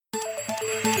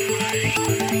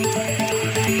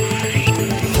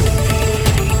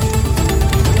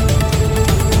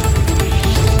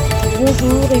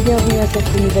bienvenue à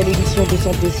cette nouvelle édition de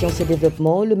Santé, Sciences et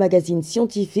Développement, le magazine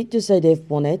scientifique de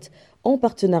SciDev.net, en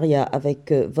partenariat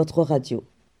avec votre radio.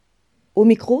 Au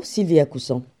micro, Sylvia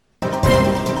Coussan.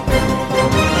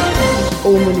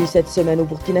 Au menu cette semaine au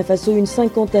Burkina Faso, une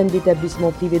cinquantaine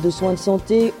d'établissements privés de soins de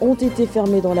santé ont été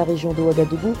fermés dans la région de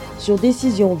Ouagadougou sur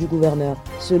décision du gouverneur.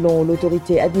 Selon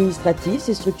l'autorité administrative,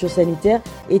 ces structures sanitaires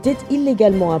étaient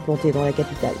illégalement implantées dans la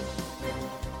capitale.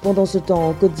 Pendant ce temps,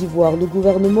 en Côte d'Ivoire, le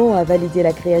gouvernement a validé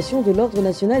la création de l'Ordre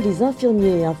national des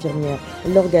infirmiers et infirmières.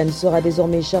 L'organe sera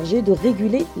désormais chargé de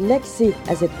réguler l'accès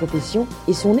à cette profession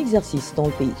et son exercice dans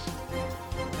le pays.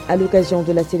 À l'occasion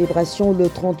de la célébration le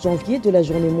 30 janvier de la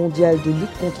Journée mondiale de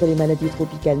lutte contre les maladies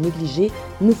tropicales négligées,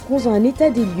 nous ferons un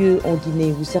état des lieux en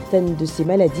Guinée où certaines de ces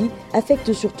maladies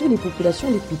affectent surtout les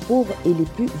populations les plus pauvres et les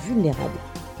plus vulnérables.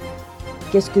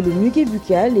 Qu'est-ce que le muguet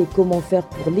buccal et comment faire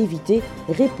pour l'éviter?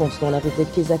 Réponse dans la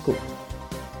rubrique Kesako.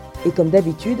 Et comme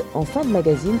d'habitude, en fin de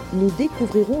magazine, nous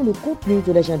découvrirons le contenu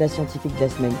de l'agenda scientifique de la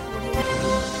semaine.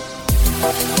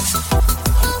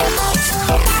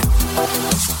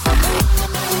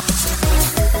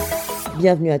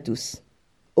 Bienvenue à tous.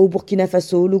 Au Burkina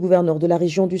Faso, le gouverneur de la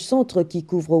région du centre qui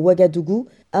couvre Ouagadougou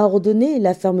a ordonné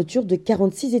la fermeture de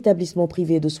 46 établissements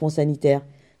privés de soins sanitaires.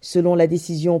 Selon la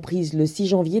décision prise le 6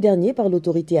 janvier dernier par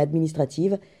l'autorité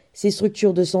administrative, ces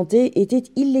structures de santé étaient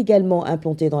illégalement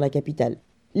implantées dans la capitale.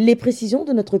 Les précisions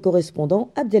de notre correspondant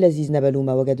Abdelaziz Nabaloum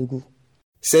à Ouagadougou.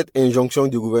 Cette injonction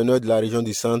du gouverneur de la région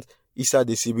du centre, Issa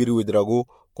Desibiru Ouedraogo,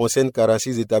 concerne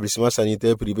 46 établissements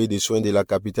sanitaires privés de soins de la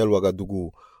capitale Ouagadougou.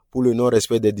 Pour le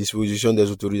non-respect des dispositions des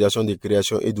autorisations de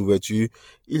création et d'ouverture,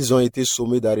 ils ont été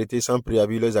sommés d'arrêter sans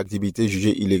préavis leurs activités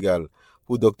jugées illégales.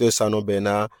 Pour Dr Sanon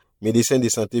Bernard, médecin de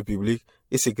santé publique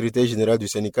et secrétaire général du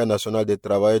syndicat national des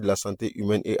travailleurs de la santé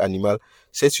humaine et animale,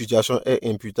 cette situation est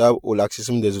imputable au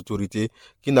laxisme des autorités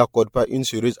qui n'accordent pas une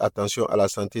sérieuse attention à la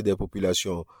santé des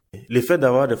populations. Le fait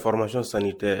d'avoir des formations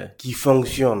sanitaires qui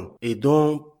fonctionnent et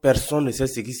dont personne ne sait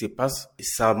ce qui se passe,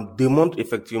 ça démontre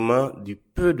effectivement du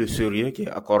peu de sérieux qui est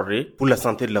accordé pour la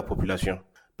santé de la population.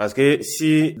 Parce que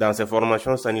si dans ces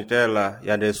formations sanitaires-là, il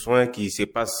y a des soins qui se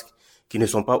passent, qui ne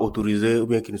sont pas autorisés ou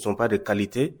bien qui ne sont pas de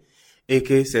qualité, et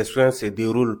que ces soins se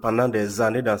déroulent pendant des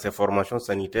années dans ces formations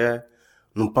sanitaires,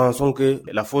 nous pensons que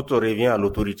la faute revient à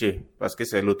l'autorité, parce que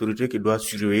c'est l'autorité qui doit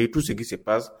surveiller tout ce qui se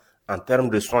passe en termes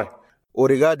de soins. Au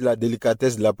regard de la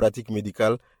délicatesse de la pratique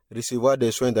médicale, recevoir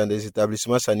des soins dans des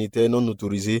établissements sanitaires non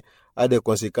autorisés a des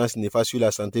conséquences néfastes sur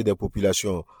la santé des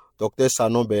populations. Dr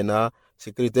Sanon Bernard,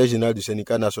 secrétaire général du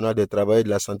syndicat national des travailleurs de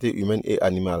la santé humaine et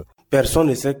animale. Personne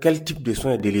ne sait quel type de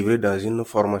soins est délivré dans une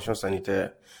formation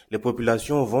sanitaire. Les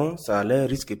populations vont, ça a leurs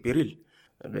risques et périls.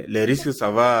 Les risques,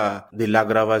 ça va de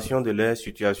l'aggravation de leur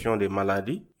situation de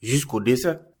maladie jusqu'au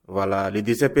décès. Voilà, le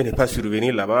décès peut ne pas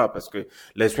survenir là-bas parce que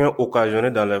les soins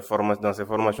occasionnés dans ces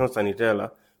formations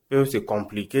sanitaires-là peuvent se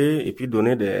compliquer et puis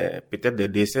donner peut-être des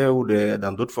décès ou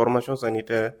dans d'autres formations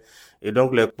sanitaires. Et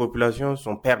donc, les populations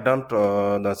sont perdantes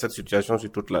dans cette situation sur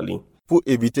toute la ligne. Pour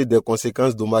éviter des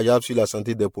conséquences dommageables sur la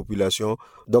santé des populations,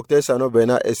 Dr Sanon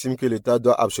Bernard estime que l'État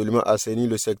doit absolument assainir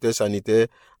le secteur sanitaire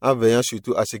en veillant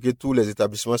surtout à ce que tous les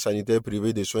établissements sanitaires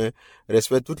privés de soins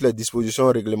respectent toutes les dispositions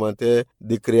réglementaires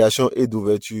de création et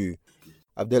d'ouverture.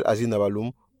 Abdelaziz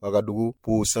Nabaloum, Ouagadougou,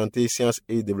 pour Santé, Sciences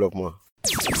et Développement.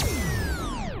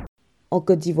 En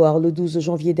Côte d'Ivoire, le 12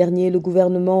 janvier dernier, le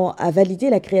gouvernement a validé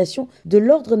la création de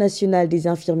l'Ordre national des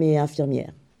infirmiers et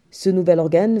infirmières. Ce nouvel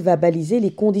organe va baliser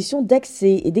les conditions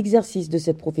d'accès et d'exercice de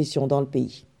cette profession dans le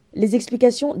pays. Les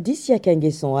explications d'Issia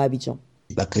Kanguesson à Abidjan.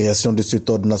 La création de cet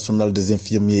ordre national des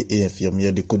infirmiers et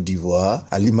infirmières de Côte d'Ivoire,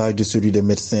 à l'image de celui des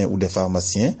médecins ou des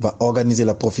pharmaciens, va organiser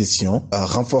la profession, à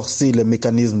renforcer les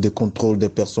mécanismes de contrôle des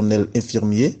personnels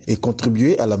infirmiers et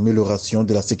contribuer à l'amélioration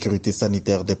de la sécurité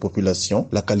sanitaire des populations,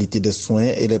 la qualité des soins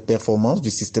et les performances du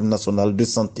système national de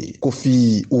santé.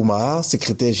 Kofi Oumar,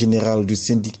 secrétaire général du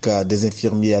syndicat des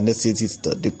infirmiers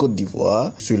anesthésistes de Côte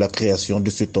d'Ivoire, sur la création de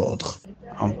cet ordre.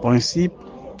 En principe,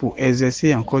 pour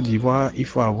exercer en Côte d'Ivoire, il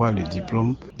faut avoir le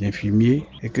diplôme d'infirmier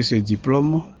et que ce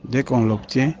diplôme, dès qu'on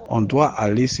l'obtient, on doit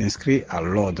aller s'inscrire à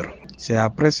l'ordre. C'est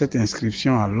après cette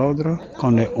inscription à l'ordre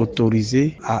qu'on est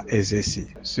autorisé à exercer.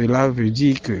 Cela veut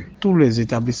dire que tous les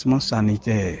établissements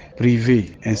sanitaires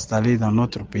privés installés dans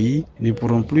notre pays ne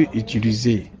pourront plus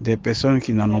utiliser des personnes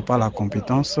qui n'en ont pas la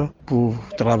compétence pour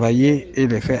travailler et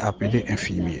les faire appeler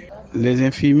infirmiers. Les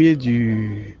infirmiers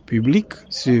du publics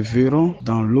se verront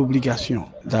dans l'obligation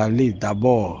d'aller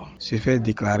d'abord se faire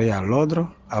déclarer à l'ordre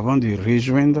avant de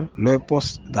rejoindre leur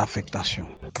poste d'affectation.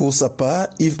 Pour sa part,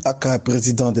 Yves Aka,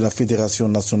 président de la Fédération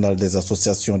nationale des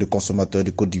associations de consommateurs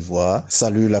de Côte d'Ivoire,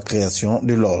 salue la création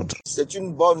de l'ordre. C'est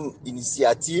une bonne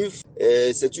initiative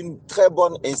et c'est une très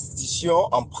bonne institution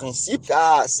en principe,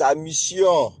 car sa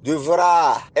mission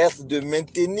devra être de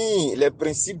maintenir les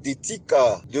principes d'éthique,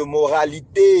 de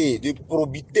moralité, de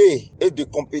probité et de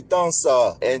compétences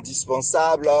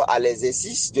indispensables à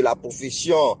l'exercice de la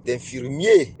profession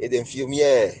d'infirmier et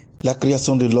d'infirmière. La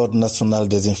création de l'Ordre national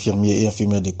des infirmiers et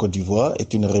infirmières de Côte d'Ivoire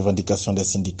est une revendication des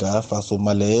syndicats face au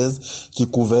malaise qui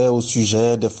couvait au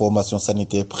sujet des formations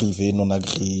sanitaires privées non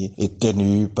agréées et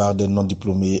tenues par des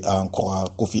non-diplômés, à en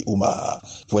croire Kofi Oumar.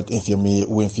 Pour être infirmier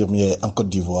ou infirmière en Côte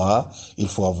d'Ivoire, il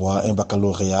faut avoir un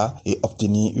baccalauréat et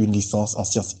obtenir une licence en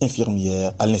sciences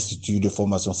infirmières à l'Institut de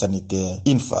formation sanitaire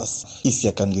INFAS. Ici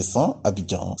à Kanguessan,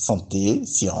 Abidjan, santé,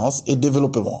 sciences et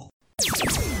développement.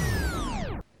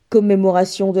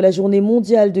 Commémoration de la journée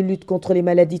mondiale de lutte contre les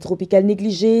maladies tropicales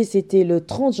négligées, c'était le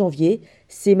 30 janvier.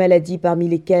 Ces maladies, parmi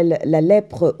lesquelles la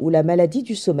lèpre ou la maladie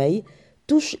du sommeil,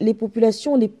 touchent les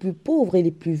populations les plus pauvres et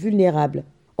les plus vulnérables.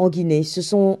 En Guinée, ce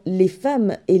sont les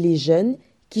femmes et les jeunes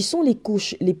qui sont les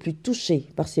couches les plus touchées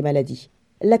par ces maladies.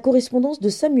 La correspondance de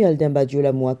Samuel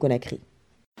Demba-Diolamu à Conakry.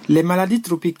 Les maladies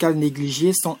tropicales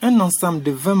négligées sont un ensemble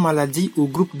de 20 maladies ou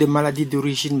groupes de maladies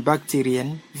d'origine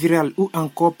bactérienne, virale ou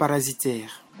encore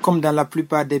parasitaire. Comme dans la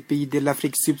plupart des pays de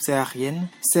l'Afrique subsaharienne,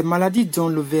 ces maladies dont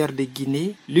le ver de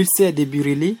Guinée, l'ulcère de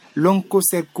Bureli,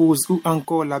 l'onchocercose ou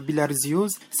encore la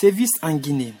bilharziose sévissent en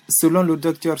Guinée. Selon le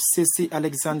docteur C.C.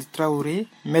 Alexandre Traoré,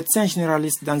 médecin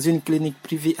généraliste dans une clinique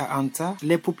privée à Anta,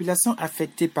 les populations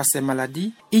affectées par ces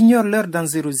maladies ignorent leur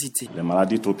dangerosité. Les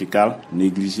maladies tropicales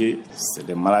négligées, c'est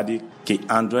des maladies qui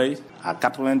endeuillent à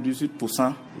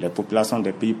 98% les populations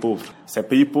des pays pauvres. Ces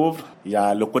pays pauvres, il y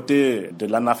a le côté de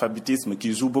l'analphabétisme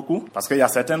qui joue beaucoup, parce qu'il y a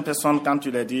certaines personnes, quand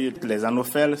tu leur dis que les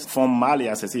anophèles font mal, il y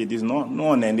a ceci, ils disent non, nous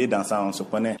on est nés dans ça, on se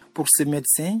connaît. Pour ce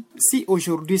médecin, si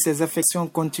aujourd'hui ces affections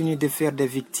continuent de faire des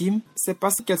victimes, c'est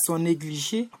parce qu'elles sont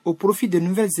négligées au profit de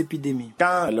nouvelles épidémies.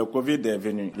 Quand le Covid est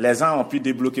venu, les gens ont pu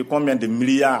débloquer combien de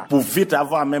milliards pour vite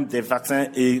avoir même des vaccins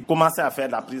et commencer à faire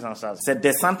la prise en charge. C'est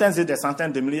des centaines et des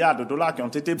centaines de milliards de dollars qui ont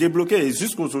été débloqués et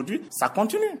jusqu'à aujourd'hui, ça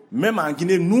continue. Même en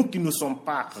Guinée, nous qui ne sommes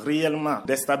pas réellement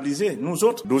déstabilisés, nous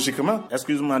autres, logiquement,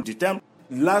 excuse-moi du terme,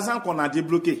 l'argent qu'on a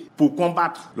débloqué pour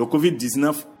combattre le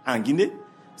Covid-19 en Guinée,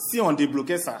 si on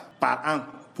débloquait ça par an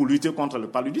pour lutter contre le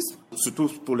paludisme, surtout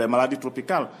pour les maladies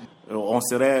tropicales, on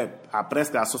serait à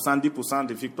presque à 70%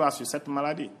 de victoire sur cette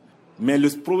maladie. Mais le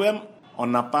problème, on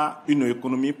n'a pas une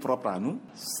économie propre à nous.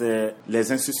 C'est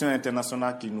les institutions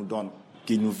internationales qui nous donnent,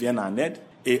 qui nous viennent en aide.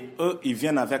 Et eux, ils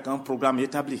viennent avec un programme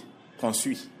établi qu'on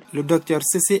suit. Le docteur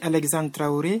C.C. Alexandre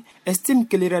Traoré estime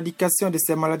que l'éradication de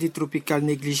ces maladies tropicales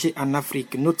négligées en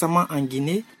Afrique, notamment en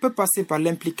Guinée, peut passer par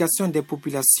l'implication des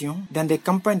populations dans des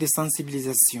campagnes de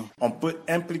sensibilisation. On peut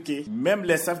impliquer même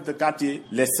les chefs de quartier,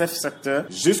 les chefs secteurs,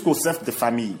 jusqu'aux chefs de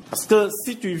famille. Parce que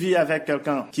si tu vis avec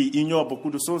quelqu'un qui ignore beaucoup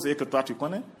de choses et que toi tu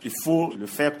connais, il faut le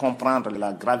faire comprendre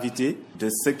la gravité de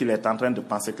ce qu'il est en train de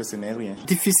penser que ce n'est rien.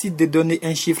 Difficile de donner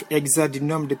un chiffre exact du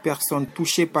nombre de personnes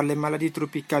touchées par les maladies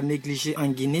tropicales négligées en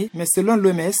Guinée, mais selon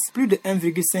l'OMS, plus de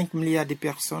 1,5 milliard de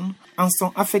personnes en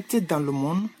sont affectées dans le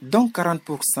monde, dont 40%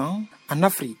 en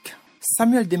Afrique.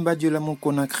 Samuel Demba-Diolamu,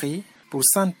 Conakry, pour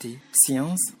Santé,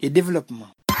 Sciences et Développement.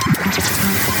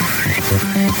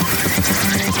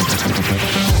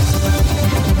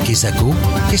 Kesako,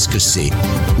 qu'est-ce que c'est?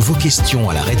 Vos questions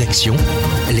à la rédaction,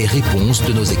 les réponses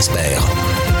de nos experts.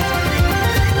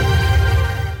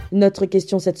 Notre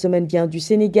question cette semaine vient du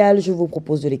Sénégal, je vous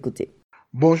propose de l'écouter.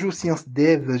 Bonjour Science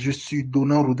Dev, je suis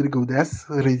Donan Rodrigo-Das,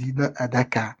 résident à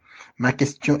Dakar. Ma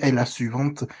question est la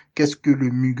suivante. Qu'est-ce que le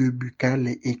mugueux buccal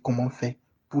et comment on fait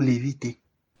pour l'éviter?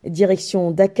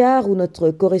 Direction Dakar où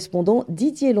notre correspondant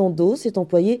Didier Lando s'est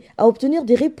employé à obtenir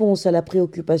des réponses à la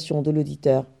préoccupation de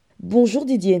l'auditeur. Bonjour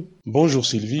Didier. Bonjour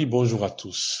Sylvie, bonjour à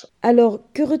tous. Alors,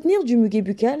 que retenir du muguet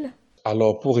buccal?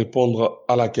 Alors, pour répondre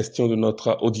à la question de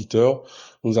notre auditeur,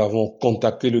 nous avons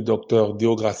contacté le docteur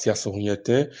Deogracia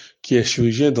Sournietin, qui est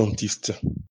chirurgien dentiste.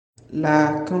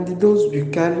 La candidose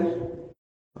buccale,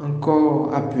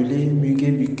 encore appelée muguet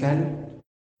buccal,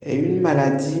 est une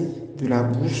maladie de la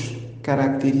bouche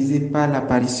caractérisée par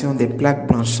l'apparition des plaques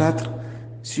blanchâtres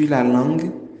sur la langue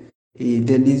et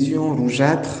des lésions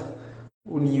rougeâtres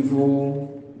au niveau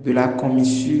de la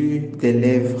commissure des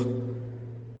lèvres.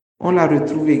 On la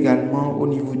retrouve également au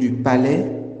niveau du palais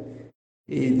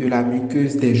et de la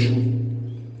muqueuse des joues.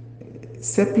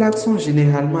 Ces plaques sont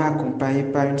généralement accompagnées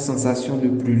par une sensation de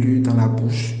brûlure dans la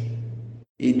bouche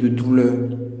et de douleur.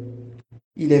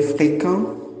 Il est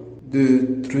fréquent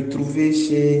de retrouver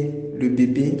chez le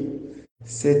bébé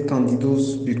cette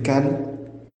candidose buccale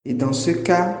et dans ce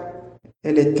cas,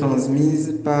 elle est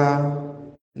transmise par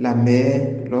la mère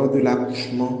lors de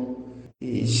l'accouchement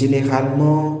et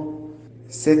généralement,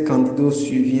 cette candidose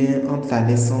survient entre la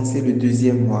naissance et le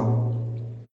 2e mois.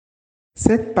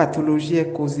 Cette pathologie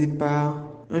est causée par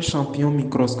un champignon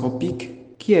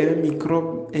microscopique qui est un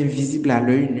microbe invisible à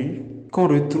l'œil nu qu'on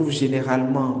retrouve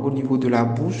généralement au niveau de la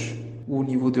bouche ou au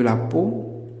niveau de la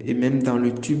peau et même dans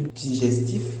le tube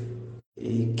digestif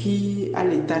et qui, à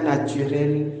l'état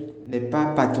naturel, n'est pas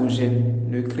pathogène,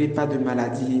 ne crée pas de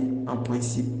maladie en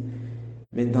principe.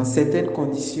 Mais dans certaines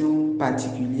conditions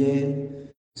particulières,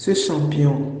 ce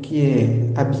champignon qui est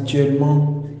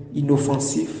habituellement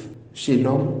inoffensif chez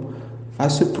l'homme va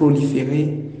se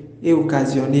proliférer et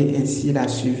occasionner ainsi la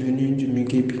survenue du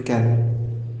muguet buccal.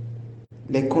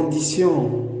 Les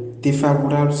conditions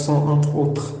défavorables sont entre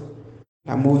autres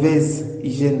la mauvaise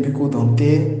hygiène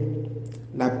bucco-dentaire,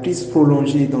 la prise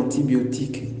prolongée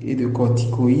d'antibiotiques et de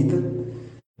corticoïdes,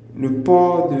 le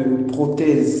port de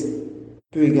prothèses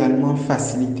peut également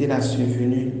faciliter la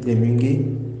survenue des muguets,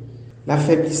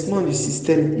 l'affaiblissement du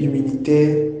système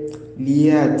immunitaire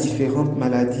lié à différentes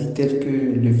maladies telles que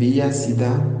le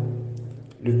VIH-Sida,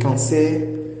 le cancer,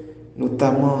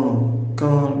 notamment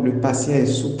quand le patient est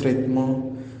sous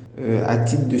traitement à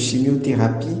titre de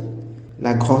chimiothérapie,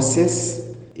 la grossesse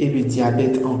et le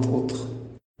diabète entre autres.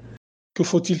 Que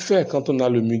faut-il faire quand on a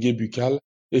le muguet buccal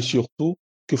et surtout,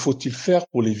 que faut-il faire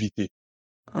pour l'éviter?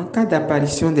 En cas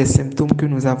d'apparition des symptômes que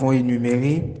nous avons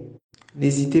énumérés,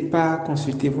 n'hésitez pas à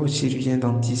consulter votre chirurgien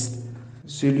dentiste.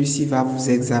 Celui-ci va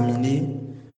vous examiner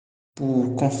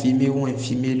pour confirmer ou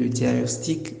infirmer le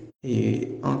diagnostic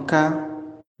et en cas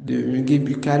de muguet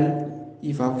buccal,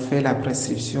 il va vous faire la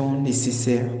prescription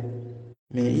nécessaire.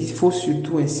 Mais il faut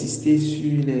surtout insister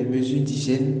sur les mesures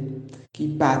d'hygiène qui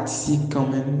participent quand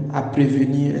même à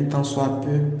prévenir un tant soit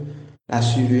peu la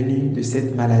survenue de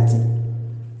cette maladie.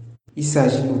 Il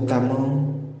s'agit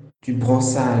notamment du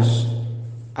brossage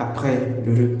après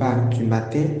le repas du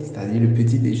matin, c'est-à-dire le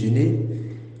petit déjeuner,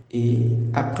 et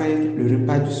après le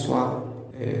repas du soir.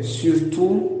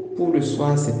 Surtout pour le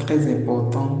soir, c'est très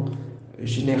important.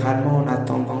 Généralement, on a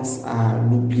tendance à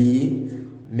l'oublier,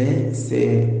 mais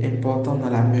c'est important dans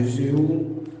la mesure où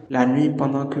la nuit,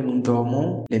 pendant que nous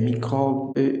dormons, les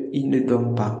microbes, eux, ils ne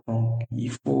dorment pas. Donc, il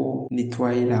faut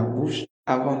nettoyer la bouche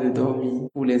avant de dormir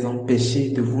pour les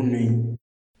empêcher de vous nuire.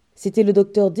 C'était le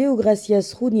docteur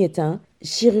Deogracias Rougnetin,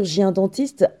 chirurgien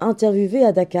dentiste interviewé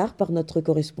à Dakar par notre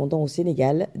correspondant au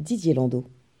Sénégal, Didier Landau.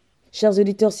 Chers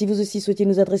auditeurs, si vous aussi souhaitez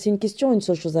nous adresser une question, une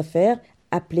seule chose à faire,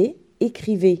 appelez,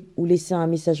 écrivez ou laissez un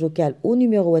message vocal au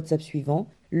numéro WhatsApp suivant,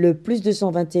 le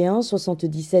 +221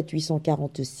 77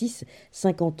 846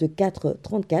 54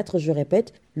 34. Je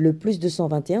répète, le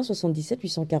 +221 77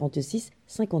 846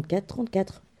 54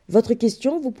 34. Votre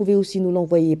question, vous pouvez aussi nous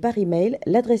l'envoyer par email.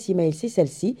 L'adresse email, c'est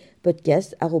celle-ci,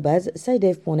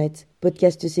 podcast@sidev.net.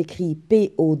 Podcast s'écrit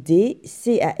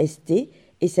PODCAST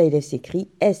et Sidev s'écrit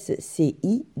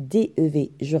SCIDEV.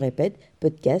 Je répète,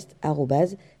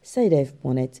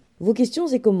 podcast@sidev.net. Vos questions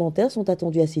et commentaires sont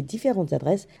attendus à ces différentes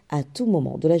adresses à tout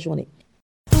moment de la journée.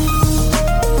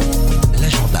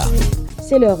 L'agenda.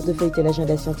 C'est l'heure de feuilleter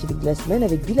l'agenda scientifique de la semaine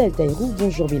avec Bilal Taïrou.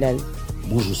 Bonjour Bilal.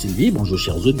 Bonjour Sylvie, bonjour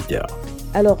chers auditeurs.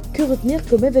 Alors, que retenir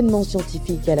comme événement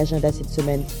scientifique à l'agenda cette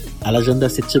semaine? À l'agenda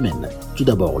cette semaine, tout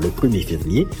d'abord, le 1er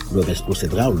février, l'OMS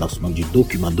procédera au lancement du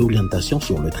document d'orientation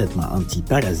sur le traitement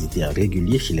antiparasitaire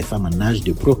régulier chez les femmes en âge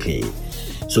de procréer.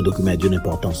 Ce document est d'une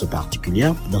importance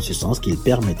particulière dans ce sens qu'il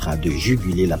permettra de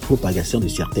juguler la propagation de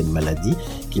certaines maladies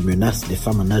qui menacent les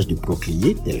femmes en âge de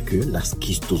procréer, telles que la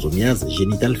schistosomiase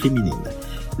génitale féminine.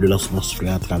 Le lancement se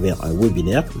fera à travers un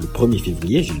webinaire le 1er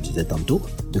février, je le disais tantôt,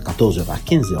 de 14h à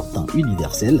 15h temps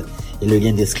universel, et le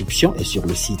lien d'inscription est sur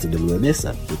le site de l'OMS,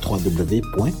 le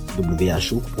www.who.int.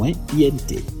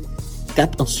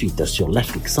 Cap ensuite sur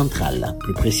l'Afrique centrale,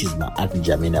 plus précisément à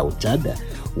N'Djamena au Tchad,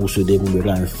 où se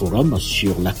déroulera un forum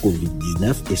sur la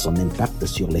Covid-19 et son impact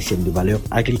sur les chaînes de valeur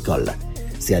agricoles.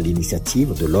 C'est à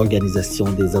l'initiative de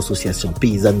l'Organisation des associations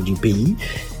paysannes du pays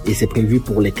et c'est prévu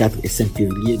pour les 4 et 5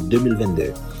 février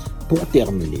 2022. Pour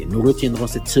terminer, nous retiendrons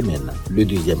cette semaine le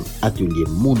 2e atelier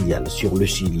mondial sur le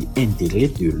suivi intégré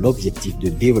de l'objectif de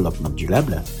développement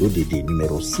durable, l'ODD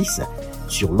numéro 6,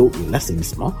 sur l'eau et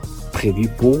l'assainissement, prévu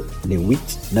pour les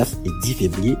 8, 9 et 10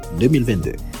 février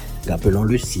 2022.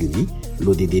 Rappelons-le, Sylvie,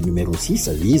 l'ODD numéro 6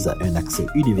 vise un accès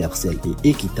universel et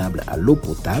équitable à l'eau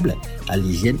potable, à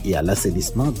l'hygiène et à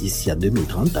l'assainissement d'ici à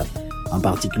 2030, en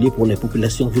particulier pour les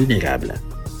populations vulnérables.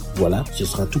 Voilà, ce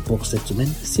sera tout pour cette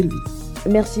semaine, Sylvie.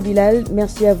 Merci Bilal,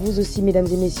 merci à vous aussi mesdames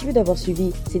et messieurs d'avoir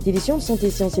suivi cette édition de Santé,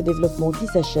 Sciences et Développement qui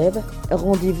s'achève.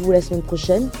 Rendez-vous la semaine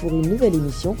prochaine pour une nouvelle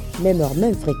émission, même heure,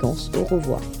 même fréquence. Au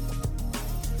revoir.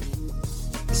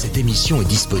 Cette émission est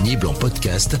disponible en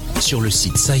podcast sur le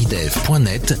site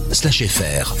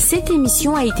saidev.net/fr. Cette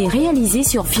émission a été réalisée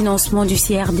sur financement du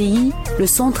CRDI, le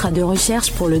Centre de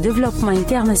recherche pour le développement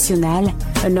international,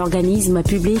 un organisme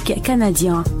public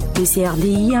canadien. Le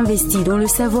CRDI investit dans le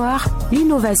savoir,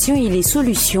 l'innovation et les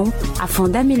solutions afin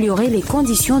d'améliorer les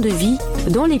conditions de vie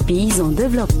dans les pays en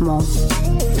développement.